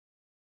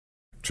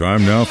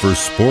Time now for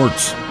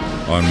sports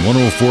on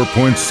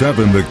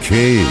 104.7 The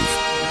Cave.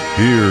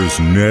 Here's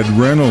Ned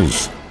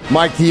Reynolds.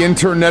 Mike, the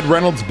intern, Ned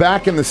Reynolds,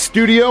 back in the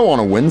studio on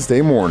a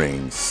Wednesday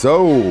morning.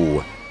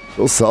 So,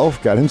 Bill Self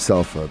got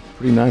himself a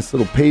pretty nice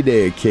little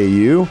payday at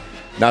KU.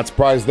 Not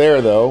surprised there,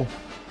 though.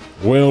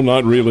 Well,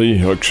 not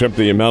really, except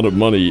the amount of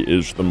money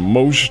is the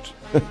most,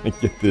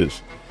 get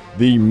this,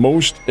 the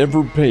most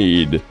ever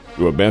paid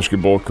to a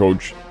basketball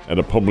coach at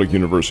a public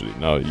university.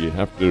 Now, you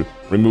have to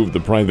remove the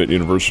private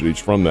universities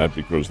from that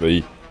because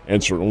they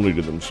answer only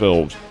to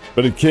themselves.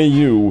 But at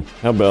KU,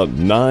 how about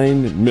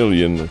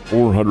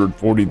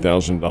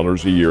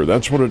 $9,440,000 a year?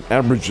 That's what it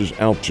averages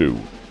out to.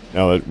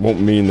 Now, that won't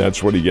mean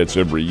that's what he gets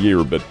every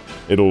year, but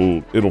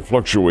it'll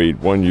fluctuate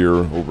one year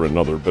over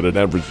another, but it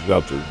averages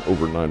out to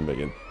over $9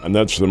 million. And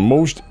that's the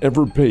most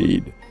ever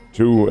paid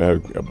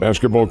to a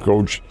basketball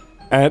coach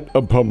at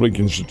a public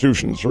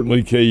institution.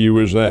 Certainly KU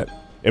is that.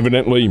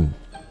 Evidently,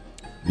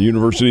 the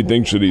university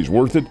thinks that he's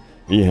worth it.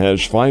 He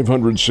has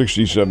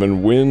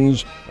 567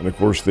 wins, and of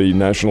course the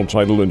national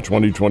title in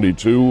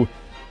 2022.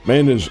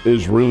 Man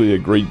is really a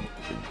great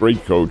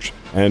coach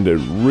and a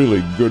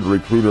really good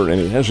recruiter,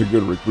 and he has a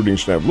good recruiting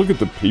staff. Look at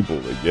the people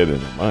they get in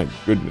him. My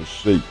goodness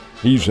sake.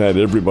 He's had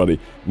everybody.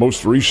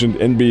 Most recent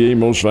NBA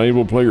Most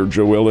Valuable Player,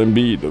 Joel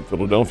Embiid of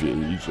Philadelphia.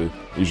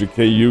 He's a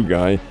KU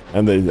guy,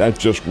 and that's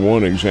just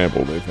one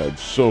example. They've had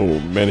so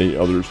many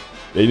others,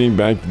 dating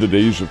back to the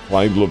days of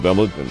Clyde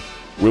Lovellette and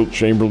Wilt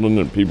Chamberlain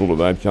and people of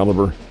that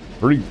caliber.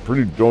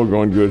 Pretty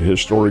doggone good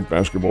historic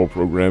basketball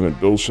program, and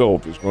Bill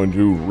Self is going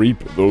to reap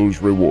those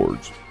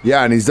rewards.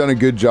 Yeah, and he's done a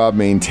good job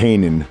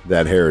maintaining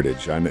that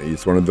heritage. I know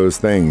it's one of those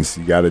things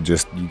you got to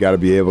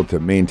be able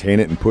to maintain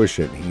it and push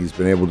it. He's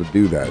been able to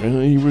do that.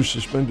 He was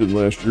suspended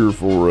last year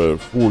for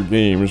 4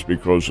 games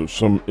because of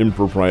some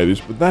improprieties,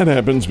 but that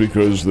happens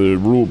because the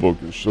rule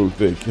book is so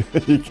thick.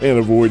 You can't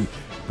avoid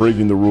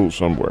breaking the rules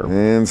somewhere.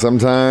 And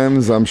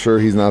sometimes I'm sure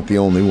he's not the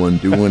only one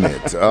doing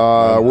it.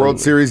 World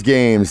Series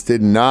games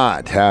did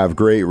not have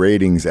great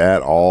ratings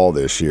at all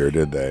this year,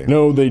 did they?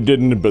 No, they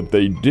didn't, but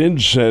they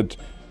did set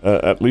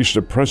at least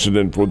a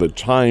precedent for the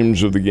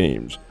times of the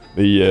games.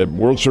 The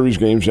World Series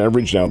games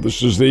averaged out,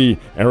 this is the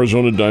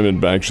Arizona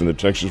Diamondbacks and the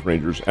Texas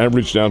Rangers,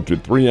 averaged out to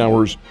 3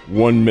 hours,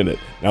 1 minute.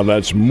 Now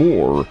that's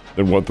more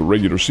than what the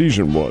regular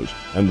season was.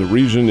 And the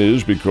reason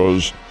is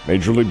because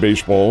Major League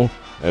Baseball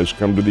has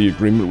come to the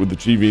agreement with the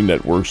TV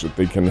networks that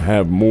they can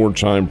have more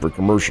time for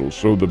commercials.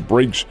 So the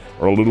breaks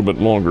are a little bit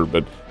longer,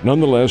 but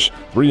nonetheless,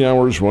 3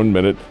 hours, 1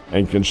 minute.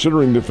 And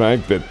considering the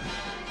fact that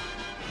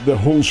the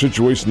whole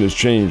situation has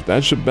changed,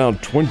 that's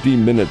about 20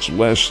 minutes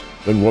less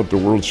than what the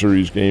World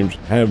Series games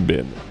have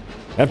been.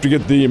 Have to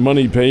get the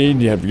money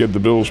paid, you have to get the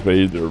bills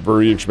paid. They're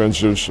very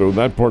expensive, so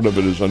that part of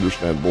it is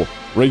understandable.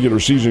 Regular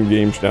season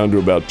games down to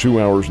about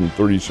 2 hours and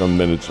 30-some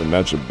minutes, and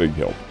that's a big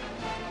help.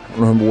 I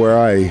remember where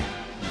I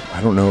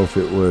don't know if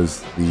it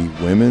was the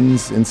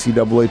women's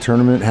NCAA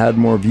tournament had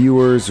more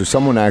viewers, or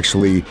someone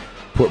actually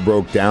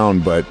broke down,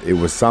 but it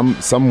was some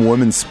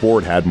women's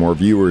sport had more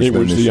viewers. It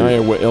was the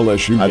Iowa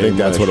LSU game. I think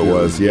that's what it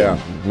was, yeah.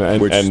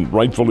 And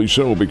rightfully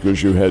so,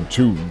 because you had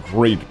 2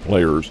 great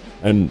players,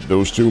 and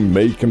those 2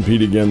 may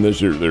compete again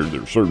this year.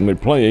 They're certainly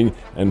playing,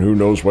 and who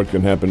knows what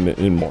can happen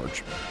in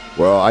March.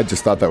 Well, I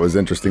just thought that was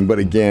interesting. But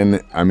again,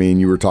 I mean,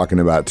 you were talking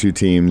about 2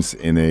 teams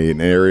in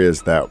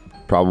areas that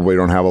probably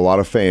don't have a lot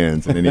of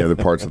fans in any other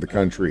parts of the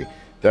country.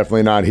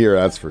 Definitely not here,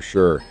 that's for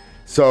sure.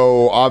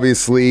 So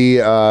obviously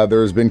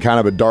there's been kind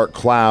of a dark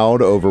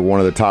cloud over one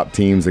of the top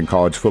teams in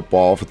college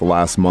football for the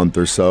last month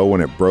or so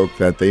when it broke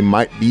that they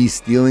might be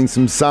stealing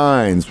some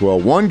signs. Well,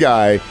 one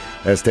guy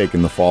has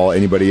taken the fall.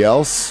 Anybody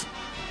else?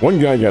 One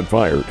guy got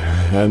fired,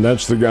 and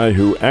that's the guy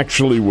who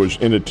actually was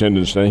in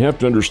attendance. Now, you have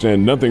to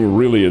understand, nothing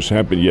really has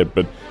happened yet,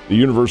 but the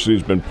university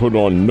has been put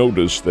on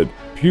notice that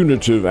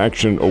punitive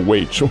action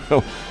awaits.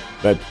 Well,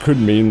 that could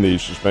mean the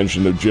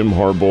suspension of Jim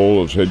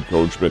Harbaugh as head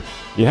coach, but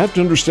you have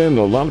to understand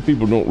that a lot of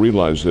people don't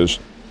realize this,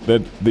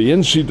 that the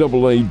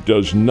NCAA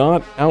does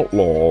not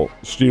outlaw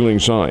stealing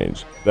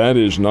signs. That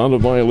is not a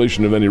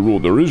violation of any rule.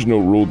 There is no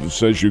rule that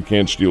says you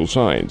can't steal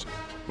signs,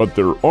 but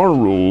there are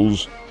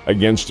rules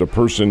against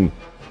an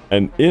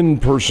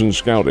in-person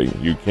scouting.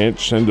 You can't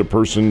send a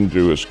person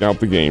to scout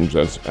the games,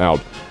 that's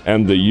out.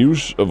 And the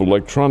use of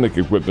electronic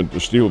equipment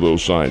to steal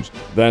those signs,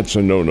 that's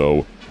a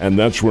no-no. And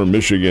that's where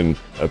Michigan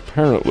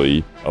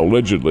apparently,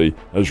 allegedly,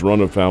 has run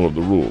afoul of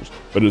the rules.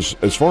 But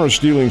as far as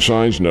stealing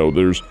signs, no,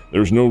 there's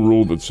no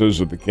rule that says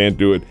that they can't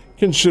do it.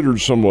 Considered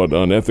somewhat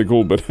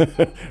unethical, but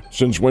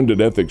since when did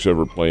ethics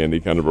ever play any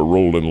kind of a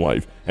role in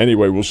life?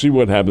 Anyway, we'll see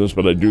what happens,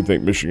 but I do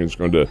think Michigan's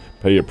going to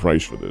pay a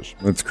price for this.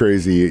 That's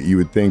crazy. You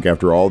would think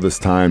after all this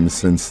time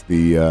since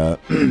the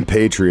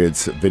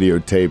Patriots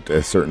videotaped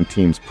a certain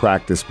team's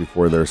practice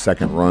before their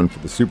second run for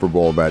the Super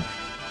Bowl that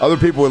other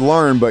people would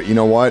learn, but you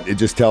know what? It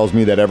just tells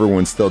me that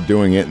everyone's still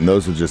doing it, and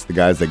those are just the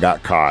guys that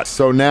got caught.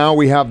 So now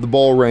we have the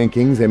bowl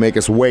rankings. They make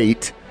us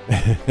wait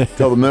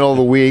till the middle of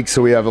the week,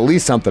 so we have at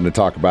least something to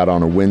talk about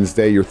on a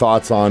Wednesday. Your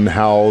thoughts on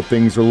how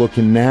things are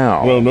looking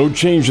now? Well, no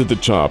change at the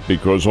top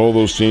because all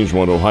those teams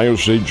won. Ohio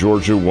State,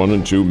 Georgia 1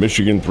 and 2,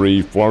 Michigan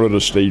 3,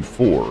 Florida State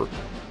 4.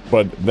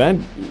 But that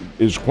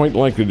is quite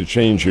likely to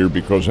change here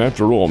because,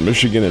 after all,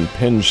 Michigan and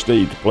Penn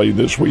State play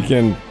this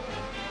weekend,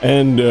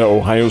 and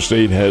Ohio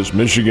State has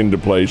Michigan to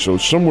play. So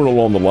somewhere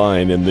along the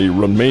line in the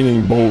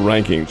remaining bowl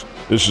rankings,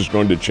 this is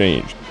going to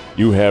change.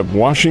 You have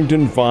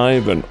Washington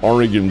 5 and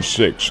Oregon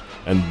 6,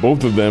 and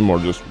both of them are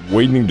just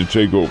waiting to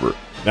take over.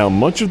 Now,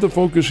 much of the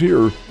focus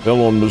here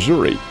fell on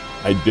Missouri.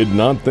 I did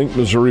not think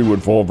Missouri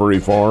would fall very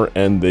far,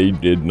 and they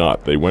did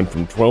not. They went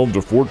from 12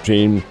 to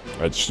 14.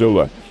 That's still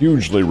a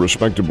hugely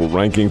respectable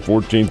ranking,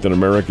 14th in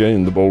America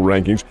in the bowl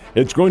rankings.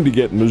 It's going to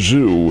get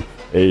Mizzou,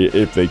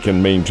 if they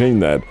can maintain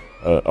that,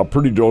 a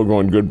pretty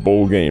doggone good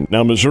bowl game.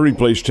 Now, Missouri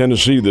plays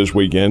Tennessee this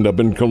weekend up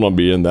in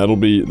Columbia, and that'll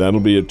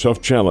be a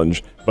tough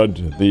challenge.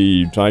 But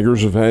the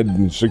Tigers have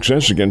had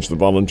success against the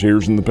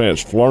Volunteers in the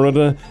past.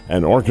 Florida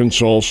and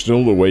Arkansas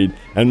still to wait,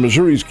 and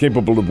Missouri's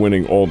capable of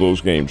winning all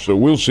those games. So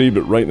we'll see,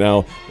 but right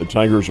now the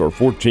Tigers are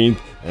 14th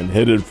and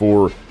headed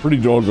for a pretty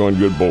doggone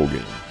good bowl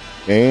game.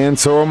 And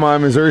so are my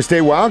Missouri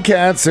State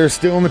Wildcats. They're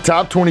still in the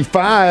top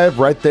 25,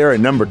 right there at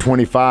number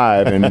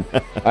 25. And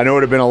I know it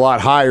would have been a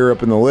lot higher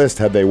up in the list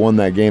had they won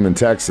that game in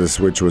Texas,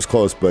 which was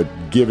close, but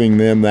giving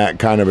them that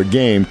kind of a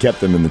game kept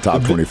them in the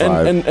top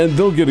 25. And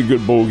they'll get a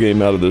good bowl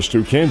game out of this,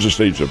 too. Kansas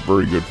State's a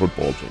very good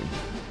football team.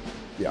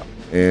 Yeah,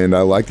 and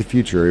I like the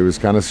future. It was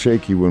kind of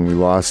shaky when we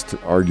lost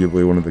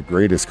arguably one of the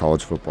greatest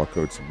college football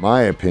coaches, in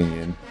my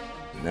opinion.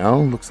 Now,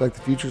 looks like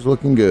the future's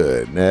looking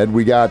good. Ned,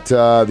 we got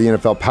the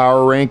NFL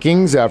Power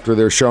Rankings after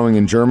their showing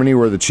in Germany.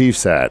 Where are the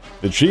Chiefs at?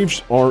 The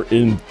Chiefs are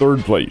in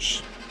third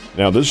place.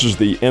 Now, this is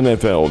the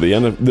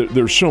NFL.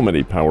 There's so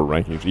many power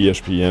rankings.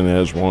 ESPN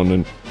has one,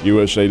 and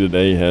USA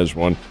Today has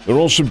one. They're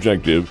all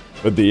subjective,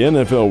 but the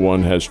NFL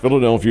one has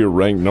Philadelphia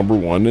ranked number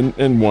 1,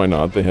 and why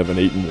not? They have an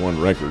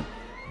 8-1 record.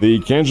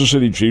 The Kansas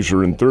City Chiefs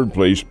are in third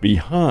place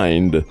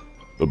behind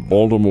the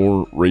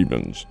Baltimore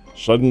Ravens.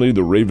 Suddenly,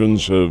 the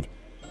Ravens have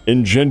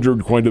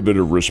engendered quite a bit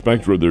of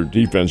respect for their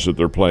defense that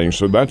they're playing.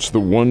 So that's the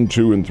 1,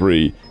 2, and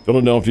 3.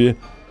 Philadelphia,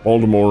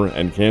 Baltimore,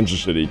 and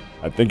Kansas City.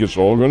 I think it's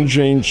all going to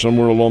change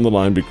somewhere along the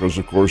line because,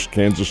 of course,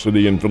 Kansas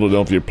City and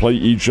Philadelphia play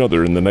each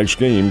other in the next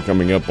game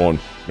coming up on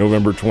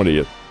November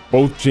 20th.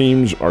 Both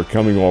teams are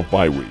coming off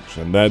bye weeks,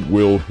 and that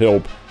will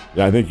help.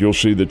 I think you'll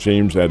see the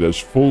teams at as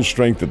full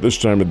strength at this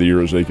time of the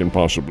year as they can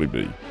possibly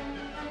be.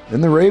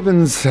 And the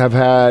Ravens have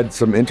had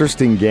some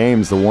interesting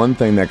games. The one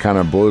thing that kind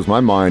of blows my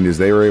mind is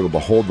they were able to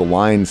hold the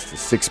Lions to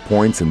 6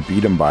 points and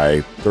beat them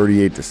by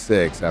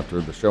 38-6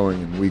 after the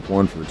showing in Week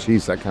 1 for the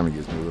Chiefs. That kind of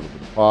gives me a little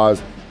bit of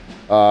pause.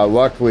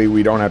 Luckily,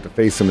 we don't have to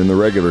face them in the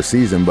regular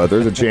season, but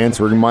there's a chance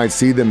we might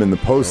see them in the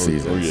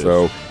postseason. Oh, yes.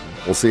 So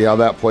we'll see how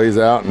that plays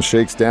out and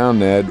shakes down,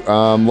 Ned.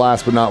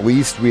 Last but not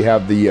least, we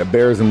have the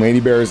Bears and Lady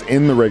Bears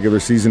in the regular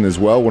season as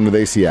well. When do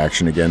they see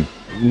action again?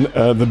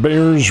 The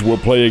Bears will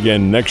play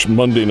again next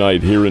Monday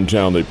night here in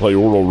town. They play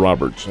Oral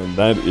Roberts, and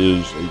that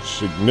is a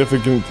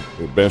significant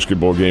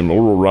basketball game.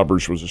 Oral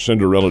Roberts was a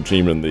Cinderella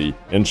team in the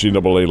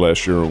NCAA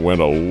last year and went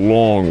a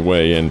long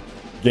way and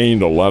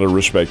gained a lot of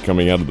respect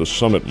coming out of the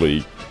Summit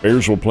League.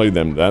 Bears will play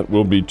them. That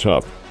will be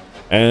tough.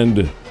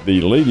 And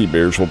the Lady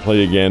Bears will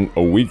play again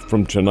a week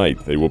from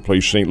tonight. They will play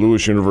St.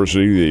 Louis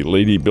University, the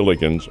Lady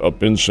Billikens,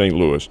 up in St.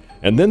 Louis.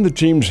 And then the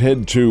teams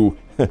head to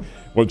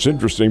what's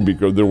interesting,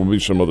 because there will be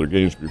some other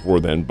games before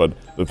then, but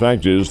the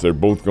fact is they're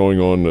both going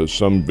on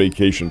some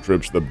vacation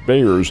trips. The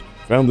Bears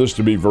found this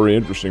to be very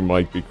interesting,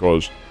 Mike,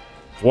 because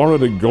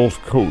Florida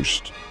Gulf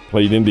Coast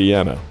played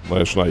Indiana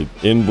last night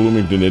in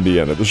Bloomington,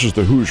 Indiana. This is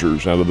the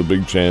Hoosiers out of the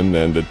Big Ten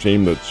and a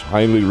team that's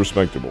highly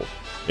respectable.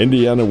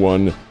 Indiana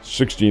won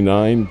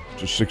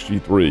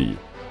 69-63.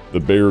 The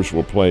Bears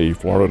will play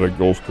Florida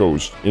Gulf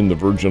Coast in the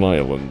Virgin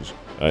Islands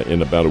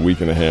in about a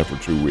week and a half or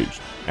 2 weeks.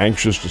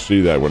 Anxious to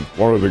see that one.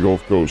 Florida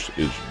Gulf Coast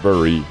is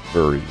very,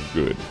 very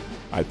good.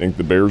 I think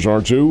the Bears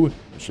are too.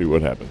 We'll see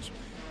what happens.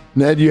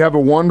 Ned, you have a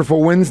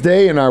wonderful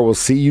Wednesday, and I will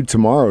see you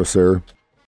tomorrow, sir.